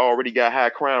areas that already got high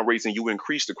crime rates and you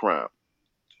increase the crime.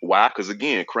 Why? Because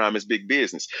again, crime is big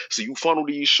business. So you funnel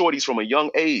these shorties from a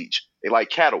young age. They like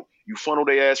cattle. You funnel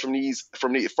their ass from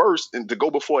the first, and to go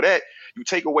before that, you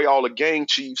take away all the gang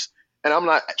chiefs. And I'm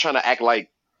not trying to act like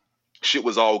shit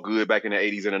was all good back in the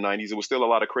 80s and the 90s. It was still a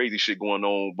lot of crazy shit going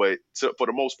on, but for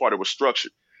the most part, it was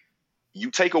structured.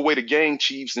 You take away the gang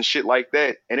chiefs and shit like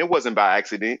that, and it wasn't by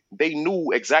accident. They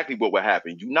knew exactly what would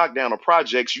happen. You knock down the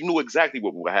projects, you knew exactly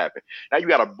what would happen. Now you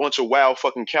got a bunch of wild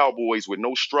fucking cowboys with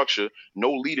no structure,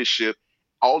 no leadership.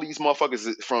 All these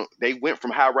motherfuckers they went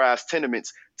from high-rise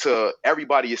tenements to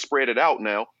everybody is spread it out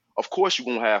now. Of course you're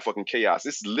going to have fucking chaos.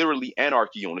 It's literally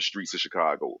anarchy on the streets of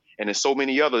Chicago and in so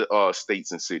many other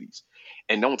states and cities.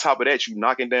 And on top of that, you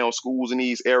knocking down schools in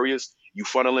these areas. You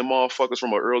funneling motherfuckers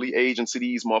from an early age into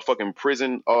these motherfucking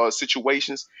prison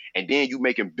situations. And then you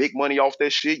making big money off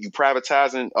that shit. You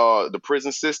privatizing the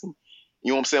prison system.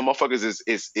 You know what I'm saying? Motherfuckers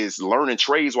is learning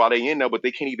trades while they in there, but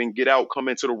they can't even get out, come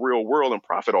into the real world and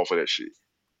profit off of that shit.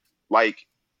 Like,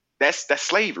 that's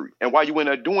slavery. And while you in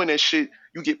there doing that shit,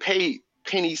 you get paid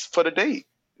pennies for the day.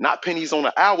 Not pennies on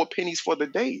the hour, pennies for the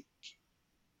day.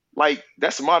 Like,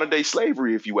 that's modern day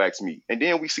slavery, if you ask me. And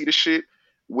then we see the shit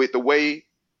with the way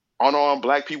unarmed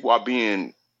black people are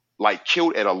being like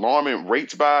killed at alarming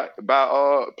rates by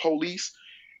police.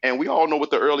 And we all know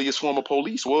what the earliest form of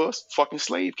police was: fucking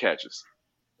slave catchers.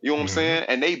 You know what I'm saying?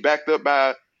 And they backed up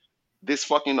by this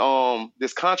fucking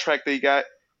this contract they got.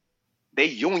 They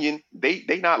union, they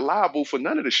not liable for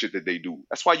none of the shit that they do.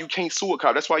 That's why you can't sue a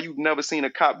cop. That's why you've never seen a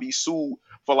cop be sued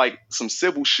for like some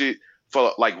civil shit,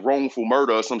 for like wrongful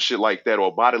murder or some shit like that,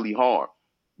 or bodily harm,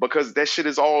 because that shit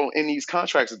is all in these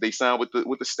contracts that they sign with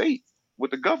the state,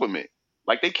 with the government.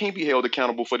 Like, they can't be held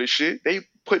accountable for this shit. They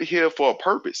put here for a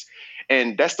purpose.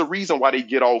 And that's the reason why they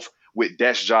get off with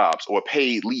desk jobs or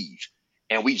paid leave.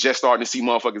 And we just starting to see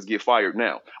motherfuckers get fired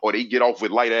now, or they get off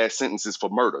with light ass sentences for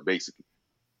murder, basically.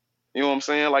 You know what I'm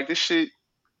saying? Like, this shit,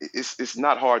 it's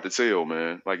not hard to tell,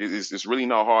 man. Like, it's really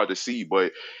not hard to see.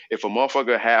 But if a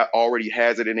motherfucker already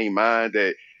has it in their mind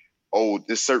that, oh,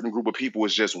 this certain group of people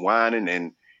is just whining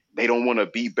and they don't want to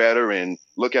be better, and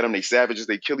look at them, they savages,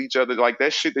 they kill each other. Like,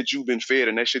 that shit that you've been fed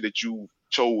and that shit that you've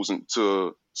chosen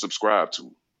to subscribe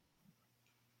to.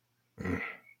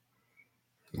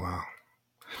 Wow.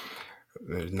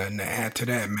 There's nothing to add to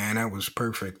that, man. That was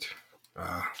perfect.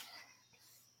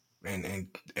 and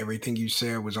everything you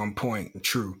said was on point and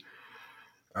true.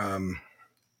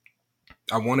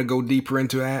 I want to go deeper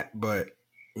into that, but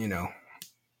you know,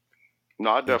 No,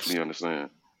 I definitely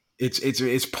understand.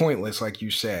 It's pointless, like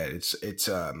you said. It's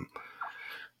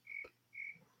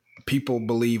people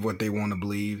believe what they want to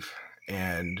believe,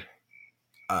 and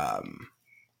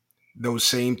those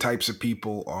same types of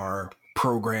people are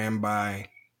programmed by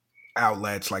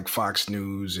outlets like Fox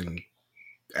News and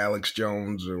Alex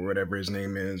Jones or whatever his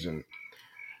name is, and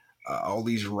all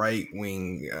these right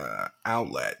wing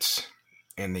outlets,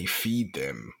 and they feed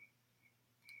them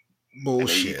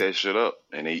bullshit.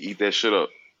 And they eat that shit up.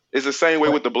 It's the same way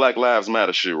with the Black Lives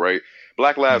Matter shit, right?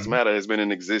 Black Lives Matter has been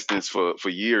in existence for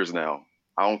years now.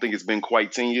 I don't think it's been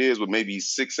quite 10 years, but maybe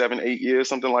 6, 7, 8 years,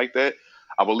 something like that.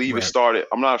 I believe it started.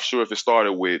 I'm not sure if it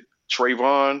started with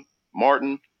Trayvon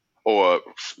Martin or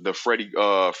the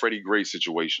Freddie Gray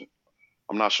situation.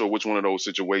 I'm not sure which one of those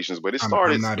situations, but it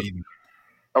started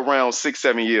around 6,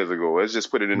 7 years ago. Let's just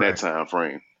put it in that time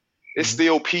frame. It's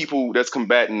still people that's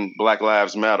combating Black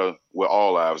Lives Matter with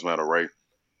all lives matter, right?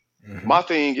 My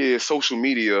thing is social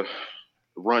media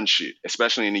run shit,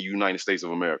 especially in the United States of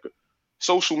America.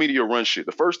 Social media run shit.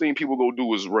 The first thing people go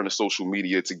do is run to social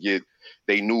media to get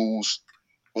their news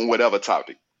on whatever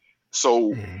topic.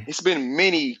 So it's been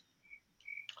many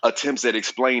attempts at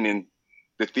explaining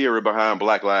the theory behind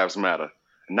Black Lives Matter.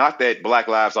 Not that Black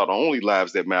lives are the only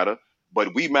lives that matter,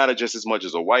 but we matter just as much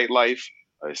as a white life,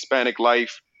 a Hispanic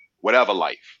life, whatever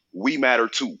life. We matter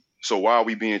too. So why are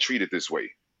we being treated this way?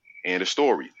 And the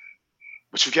story.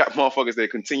 But you got motherfuckers that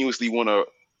continuously want to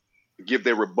give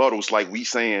their rebuttals like we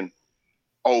saying,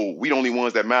 oh, we the only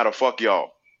ones that matter, fuck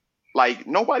y'all. Like,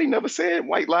 nobody never said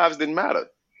white lives didn't matter.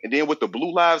 And then with the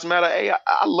blue lives matter, hey,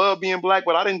 I love being black,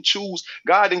 but I didn't choose.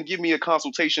 God didn't give me a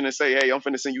consultation and say, hey, I'm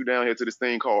finna send you down here to this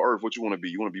thing called Earth. What you want to be?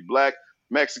 You want to be black,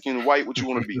 Mexican, white? What you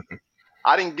want to be?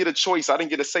 I didn't get a choice. I didn't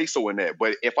get a say-so in that.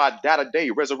 But if I die today,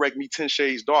 resurrect me 10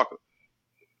 shades darker.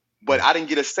 But I didn't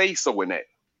get a say-so in that.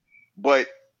 But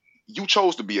you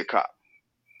chose to be a cop.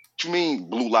 What you mean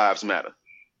blue lives matter?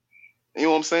 You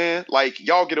know what I'm saying? Like,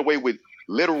 y'all get away with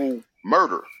literal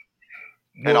murder.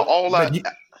 Well, and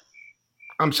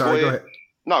I'm sorry, go ahead.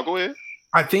 No, go ahead.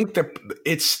 I think that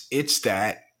it's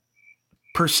that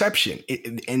perception.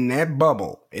 In that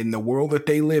bubble, in the world that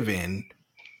they live in,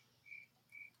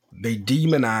 they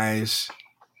demonize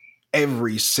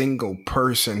every single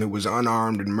person who was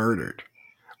unarmed and murdered.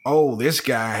 Oh, this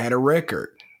guy had a record.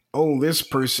 Oh, this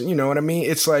person, you know what I mean?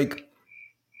 It's like,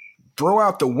 throw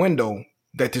out the window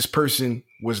that this person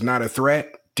was not a threat,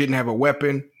 didn't have a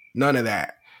weapon, none of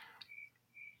that.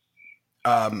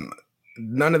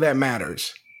 None of that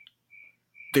matters.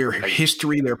 Their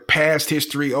history, their past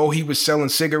history. Oh, he was selling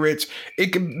cigarettes.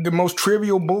 The most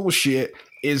trivial bullshit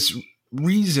is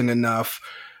reason enough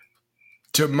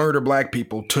to murder black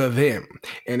people to them.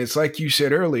 And it's like you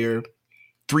said earlier,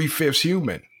 3/5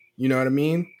 human. You know what I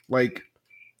mean? Like,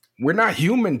 we're not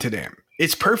human to them.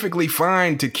 It's perfectly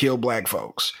fine to kill black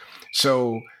folks.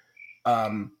 So,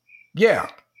 yeah,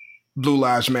 blue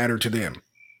lives matter to them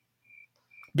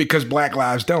because black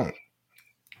lives don't.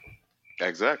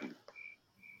 Exactly.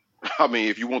 I mean,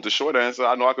 if you want the short answer,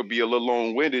 I know I could be a little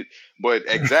long-winded, but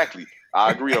exactly, I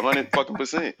agree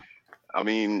 100%. I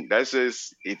mean, that's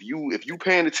just if you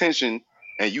paying attention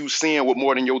and you seeing with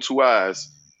more than your two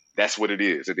eyes, that's what it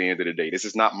is. At the end of the day, this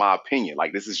is not my opinion.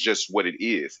 Like, this is just what it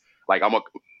is. Like, I'm a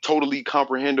totally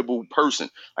comprehensible person.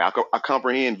 Like, I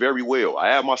comprehend very well. I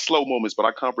have my slow moments, but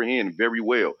I comprehend very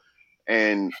well.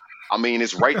 And I mean,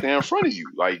 it's right there in front of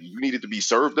you. Like, you need it to be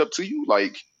served up to you.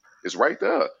 Like, it's right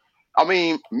there. I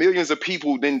mean, millions of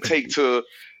people didn't take to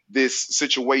this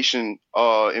situation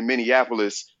in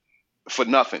Minneapolis for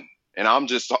nothing. And I'm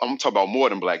talking about more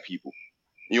than black people.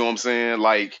 You know what I'm saying?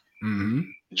 Like,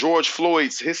 George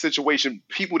Floyd's, his situation,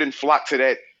 people didn't flock to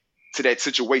that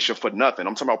situation for nothing.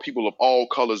 I'm talking about people of all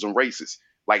colors and races.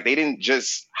 Like, they didn't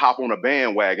just hop on a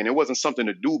bandwagon. It wasn't something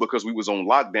to do because we was on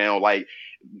lockdown. Like,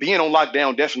 being on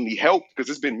lockdown definitely helped because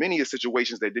there's been many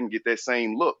situations that didn't get that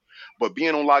same look. But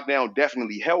being on lockdown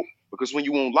definitely helped because when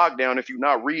you on lockdown, if you're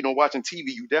not reading or watching TV,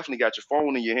 you definitely got your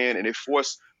phone in your hand, and it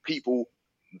forced people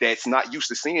that's not used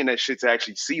to seeing that shit to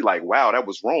actually see, like, wow, that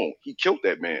was wrong. He killed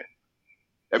that man.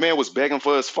 That man was begging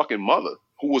for his fucking mother,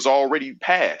 who was already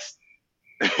passed.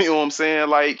 You know what I'm saying?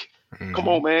 Like, come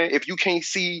on, man. If you can't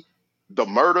see the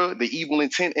murder, the evil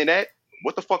intent in that,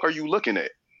 what the fuck are you looking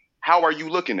at? How are you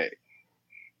looking at it?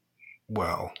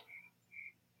 Well,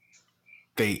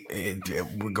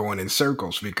 we're going in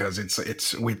circles because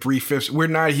it's we're 3/5. We're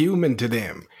not human to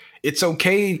them. It's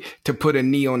okay to put a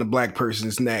knee on a black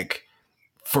person's neck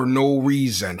for no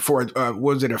reason. For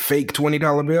was it a fake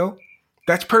 $20 bill?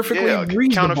 That's perfectly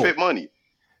reasonable. Counterfeit money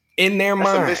in their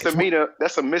mind.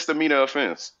 That's a misdemeanor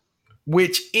offense.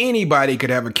 Which anybody could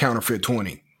have a counterfeit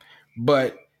 20,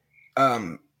 but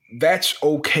that's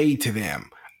okay to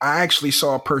them. I actually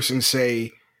saw a person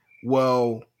say,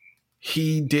 "Well,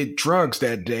 he did drugs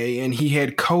that day and he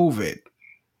had COVID,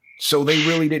 so they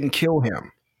really didn't kill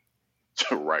him."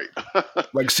 Right.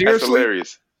 Like, seriously? That's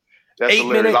hilarious. That's 8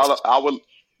 hilarious. minutes. I would,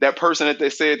 that person that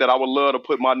they said that I would love to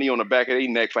put my knee on the back of their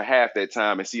neck for half that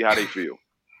time and see how they feel.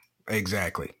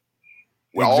 Exactly.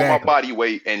 With all my body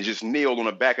weight and just nailed on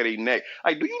the back of their neck.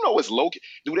 Like, do you know it's located?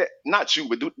 Do that? Not you,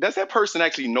 but does that person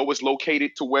actually know it's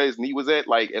located to where his knee was at?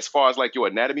 Like, as far as like your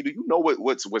anatomy, do you know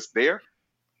what's there?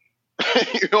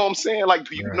 You know what I'm saying? Like,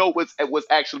 do you know what's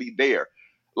actually there?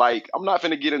 Like, I'm not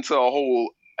finna get into a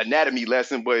whole anatomy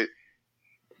lesson, but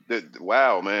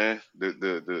wow, man,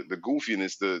 the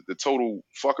goofiness, the total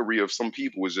fuckery of some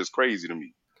people is just crazy to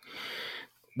me.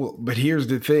 Well, but here's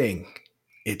the thing.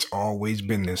 It's always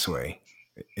been this way.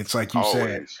 It's like you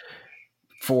said,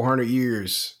 400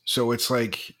 years. So it's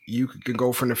like you could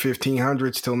go from the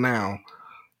 1500s till now.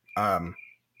 And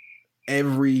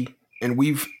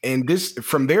this,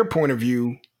 from their point of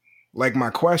view, like my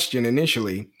question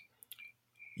initially,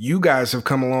 you guys have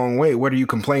come a long way. What are you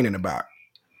complaining about?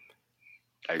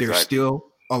 Exactly. There's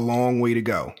still a long way to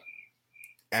go.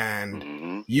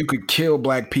 And you could kill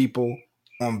black people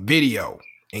on video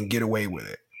and get away with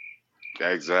it.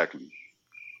 Exactly.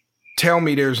 Tell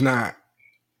me there's not,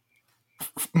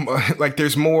 like,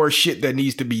 there's more shit that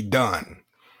needs to be done.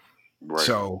 Right.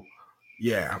 So,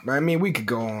 yeah, I mean, we could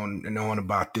go on and on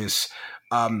about this.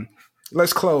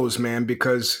 Let's close, man,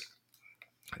 because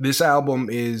this album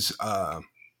is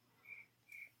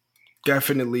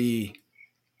definitely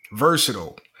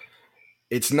versatile.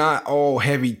 It's not all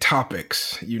heavy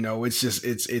topics, you know. It's just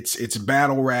it's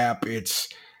battle rap, it's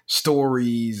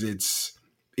stories,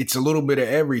 it's a little bit of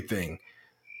everything.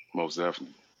 Most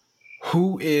definitely.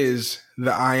 Who is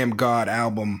the I Am God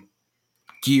album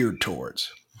geared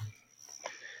towards?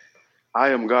 I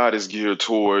Am God is geared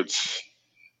towards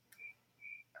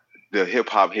the hip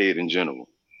hop head in general.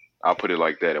 I'll put it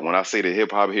like that. And when I say the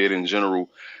hip hop head in general,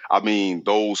 I mean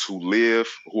those who live,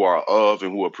 who are of,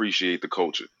 and who appreciate the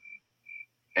culture.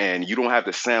 And you don't have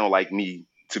to sound like me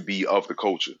to be of the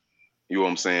culture. You know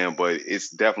what I'm saying? But it's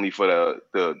definitely for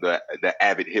the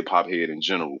avid hip hop head in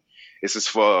general. This is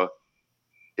for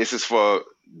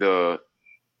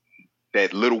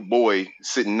that little boy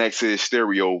sitting next to his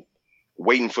stereo,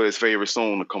 waiting for his favorite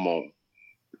song to come on,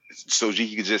 so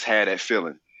he could just have that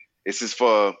feeling. This is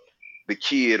for the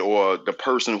kid or the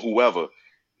person, whoever,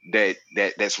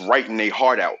 that's writing their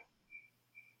heart out.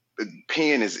 The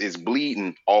pen is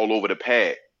bleeding all over the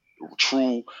pad.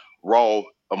 True, raw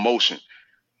emotion.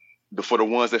 For the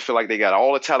ones that feel like they got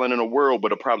all the talent in the world, but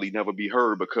will probably never be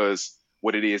heard because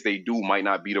what it is they do might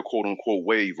not be the quote unquote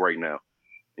wave right now.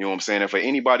 You know what I'm saying? And for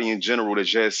anybody in general that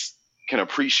just can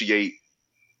appreciate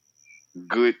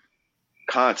good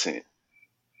content,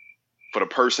 for the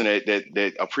person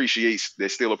that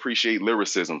still appreciate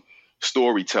lyricism,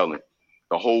 storytelling,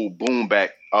 the whole boom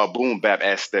bap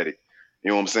aesthetic. You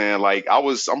know what I'm saying? Like,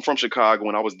 I'm from Chicago,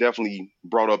 and I was definitely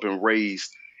brought up and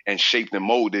raised and shaped and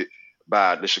molded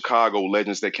by the Chicago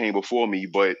legends that came before me.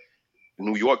 But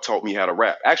New York taught me how to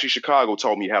rap. Actually, Chicago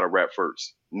taught me how to rap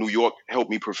first. New York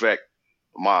helped me perfect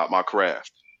my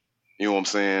craft. You know what I'm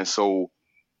saying? So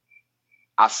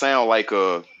I sound like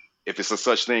if it's a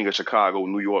such thing, a Chicago,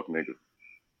 New York nigga.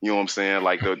 You know what I'm saying?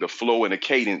 Like the flow and the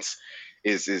cadence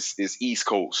is East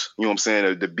Coast. You know what I'm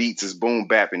saying? The beats is boom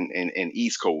bap and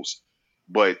East Coast.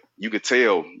 But you could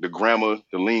tell the grammar,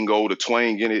 the lingo, the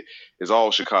twang in it is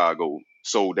all Chicago.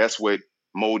 So that's what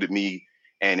molded me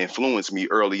and influenced me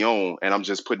early on. And I'm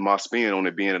just putting my spin on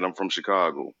it, being that I'm from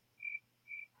Chicago.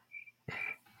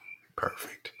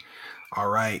 Perfect. All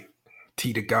right.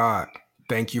 T to God.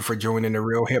 Thank you for joining the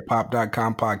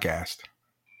RealHipHop.com podcast.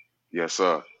 Yes,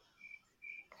 sir.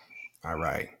 All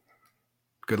right.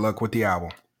 Good luck with the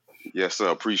album. Yes, sir.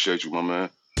 Appreciate you, my man.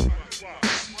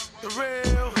 The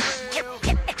real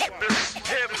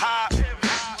hip-hop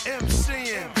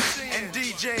MCing and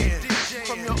DJing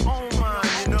from your own mind,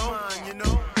 you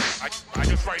know. I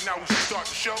guess right now we should start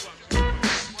the show.